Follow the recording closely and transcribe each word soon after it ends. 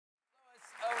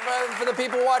for the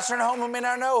people watching at home who may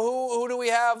not know, who do we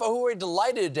have, who are we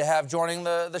delighted to have joining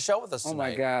the show with us tonight? Oh,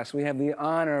 my gosh. We have the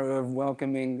honor of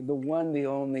welcoming the one, the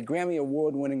only, Grammy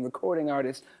Award-winning recording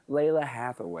artist, Lalah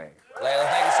Hathaway. Lalah,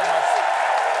 thank you so much.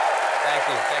 Thank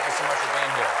you. Thank you so much for being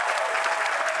here.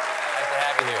 Nice to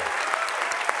have you here.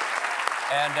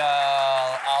 And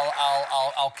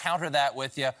I'll counter that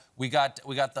with you. We got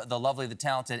the lovely, the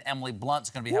talented Emily Blunt's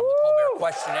going to be having the Colbert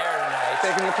questionnaire tonight.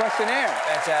 Taking the questionnaire.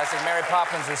 Fantastic. Mary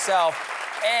Poppins herself.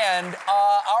 And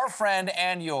our friend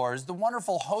and yours, the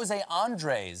wonderful Jose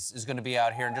Andres, is going to be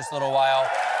out here in just a little while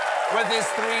with his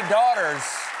three daughters.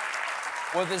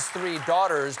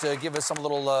 To give us some a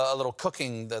little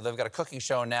cooking. They've got a cooking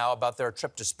show now about their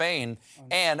trip to Spain.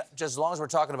 And just as long as we're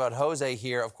talking about Jose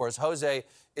here, of course, Jose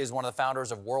is one of the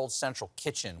founders of World Central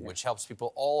Kitchen, which helps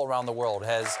people all around the world,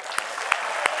 has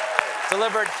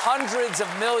delivered hundreds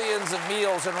of millions of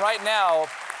meals, and right now,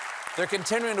 they're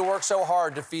continuing to work so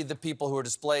hard to feed the people who are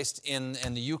displaced in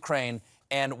the Ukraine,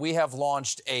 and we have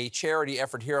launched a charity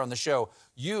effort here on the show.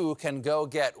 You can go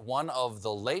get one of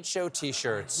the Late Show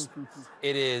t-shirts.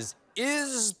 It is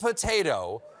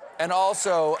potato, and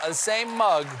also a same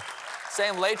mug,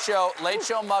 same Late Show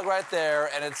mug right there,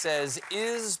 and it says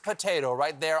is potato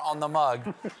right there on the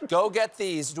mug. Go get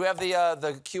these. Do we have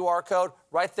the QR code?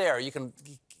 Right there. You can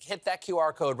hit that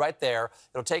QR code right there.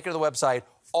 It'll take you to the website.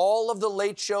 All of the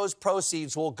Late Show's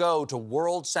proceeds will go to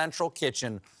World Central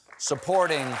Kitchen,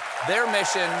 supporting their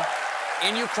mission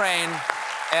in Ukraine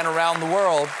and around the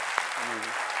world.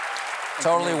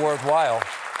 Totally worthwhile.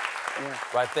 Yeah.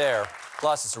 Right there.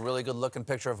 Plus, it's a really good-looking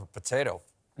picture of a potato.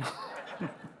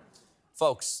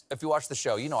 Folks, if you watch the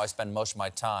show, you know I spend most of my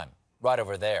time right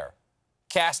over there,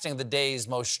 casting the day's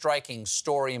most striking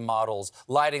story models,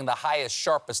 lighting the highest,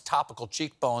 sharpest topical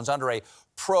cheekbones under a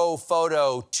Pro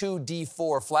Photo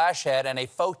 2D4 flash head and a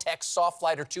Photex Soft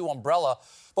Lighter 2 umbrella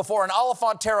before an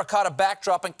Oliphant terracotta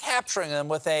backdrop and capturing them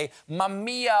with a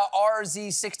Mamiya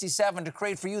RZ67 to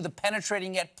create for you the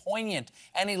penetrating yet poignant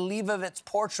Annie Leibovitz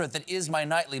portrait that is my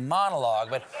nightly monologue.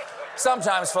 But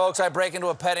sometimes, folks, I break into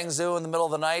a petting zoo in the middle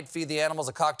of the night, feed the animals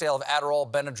a cocktail of Adderall,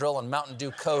 Benadryl, and Mountain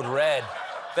Dew Code Red,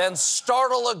 then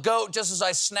startle a goat just as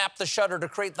I snap the shutter to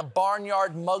create the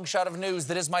barnyard mugshot of news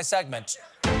that is my segment.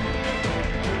 Meanwhile.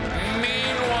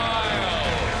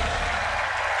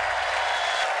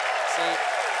 See,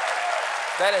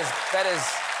 that is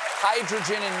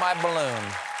hydrogen in my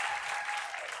balloon.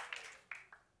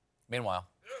 Meanwhile,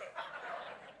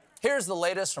 here's the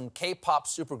latest from K-pop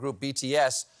supergroup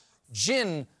BTS.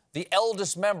 Jin, the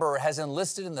eldest member, has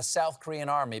enlisted in the South Korean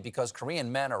army because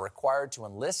Korean men are required to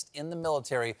enlist in the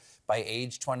military by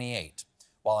age 28.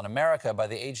 While in America, by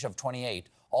the age of 28,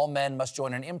 all men must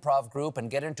join an improv group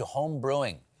and get into home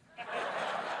brewing.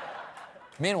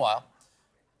 Meanwhile,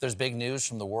 there's big news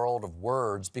from the world of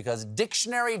words because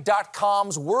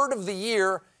Dictionary.com's word of the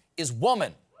year is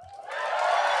woman.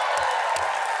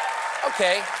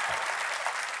 Okay.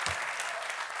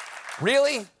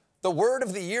 Really? The word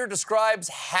of the year describes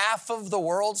half of the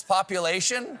world's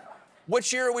population?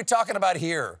 Which year are we talking about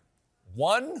here?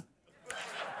 One?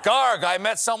 Garg, I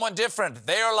met someone different.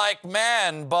 They are like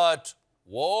man, but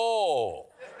whoa.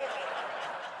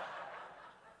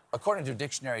 According to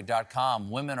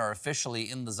Dictionary.com, women are officially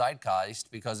in the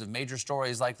zeitgeist because of major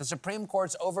stories like the Supreme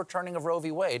Court's overturning of Roe v.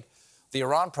 Wade, the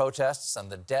Iran protests, and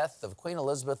the death of Queen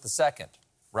Elizabeth II.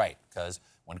 Right, because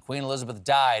when Queen Elizabeth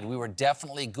died, we were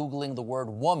definitely Googling the word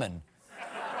woman.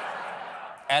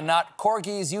 And not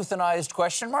corgis euthanized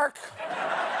question mark?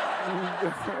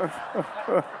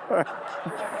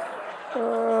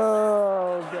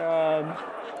 Oh, God.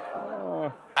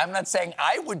 Oh. I'm not saying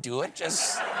I would do it,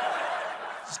 just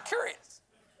curious.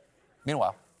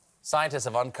 Meanwhile, scientists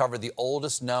have uncovered the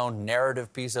oldest known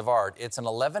narrative piece of art. It's an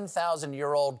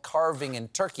 11,000-year-old carving in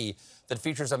Turkey that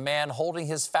features a man holding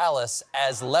his phallus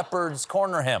as leopards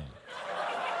corner him.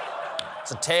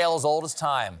 It's a tale as old as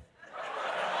time.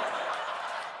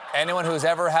 Anyone who's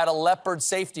ever had a leopard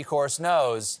safety course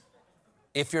knows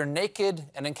if you're naked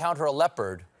and encounter a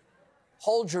leopard,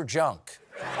 hold your junk.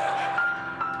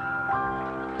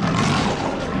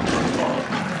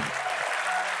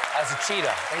 That's a cheetah.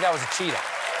 I think that was a cheetah.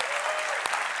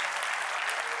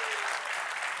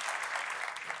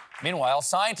 Meanwhile,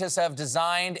 scientists have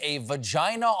designed a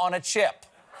vagina on a chip.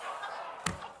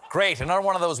 Great, another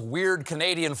one of those weird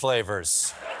Canadian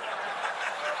flavors.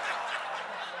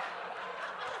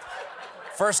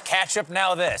 First ketchup,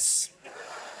 now this.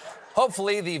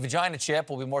 Hopefully, the vagina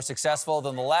chip will be more successful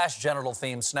than the last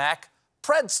genital-themed snack,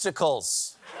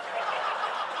 Predsticles.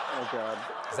 Oh, God.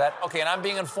 Is that okay? And I'm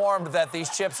being informed that these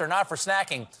chips are not for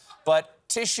snacking, but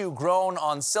tissue grown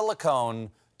on silicone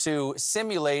to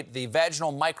simulate the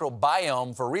vaginal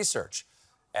microbiome for research.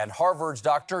 And Harvard's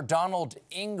Dr. Donald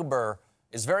Ingber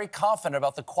is very confident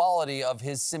about the quality of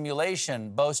his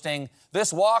simulation, boasting,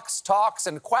 "This walks, talks,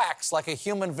 and quacks like a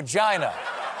human vagina."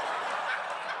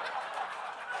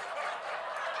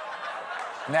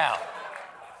 Now,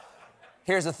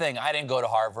 here's the thing. I didn't go to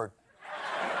Harvard.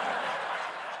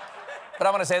 But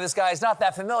I'm going to say this guy is not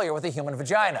that familiar with the human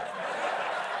vagina.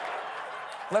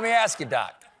 Let me ask you,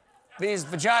 Doc. These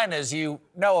vaginas you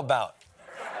know about,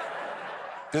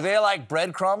 do they like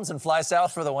breadcrumbs and fly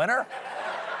south for the winter?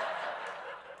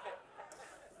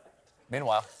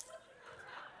 Meanwhile,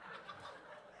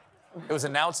 it was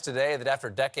announced today that after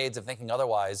decades of thinking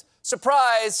otherwise,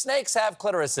 surprise, snakes have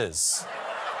clitorises.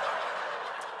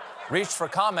 Reached for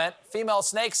comment, female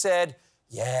snake said,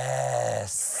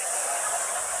 yes.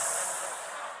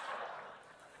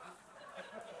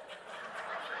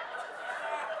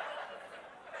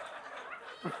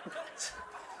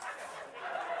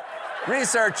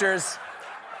 Researchers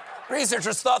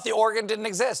thought the organ didn't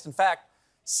exist. In fact,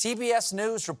 CBS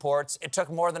News reports it took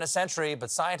more than a century, but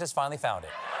scientists finally found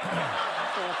it.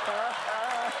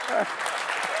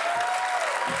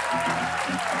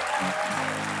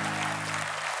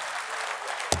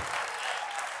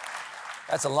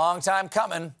 That's a long time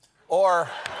coming, or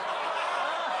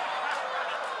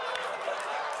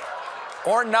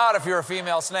not if you're a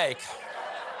female snake.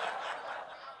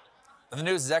 The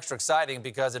news is extra exciting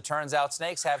because it turns out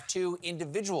snakes have two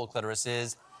individual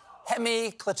clitorises,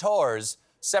 hemiclitors,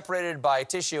 separated by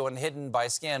tissue and hidden by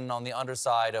skin on the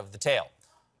underside of the tail.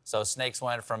 So snakes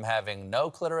went from having no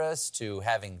clitoris to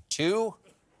having two.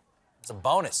 It's a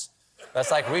bonus. That's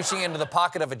like reaching into the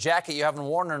pocket of a jacket you haven't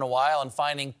worn in a while and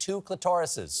finding two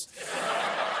clitorises.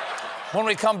 When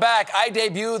we come back, I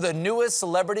debut the newest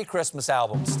celebrity Christmas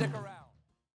album. Stick around.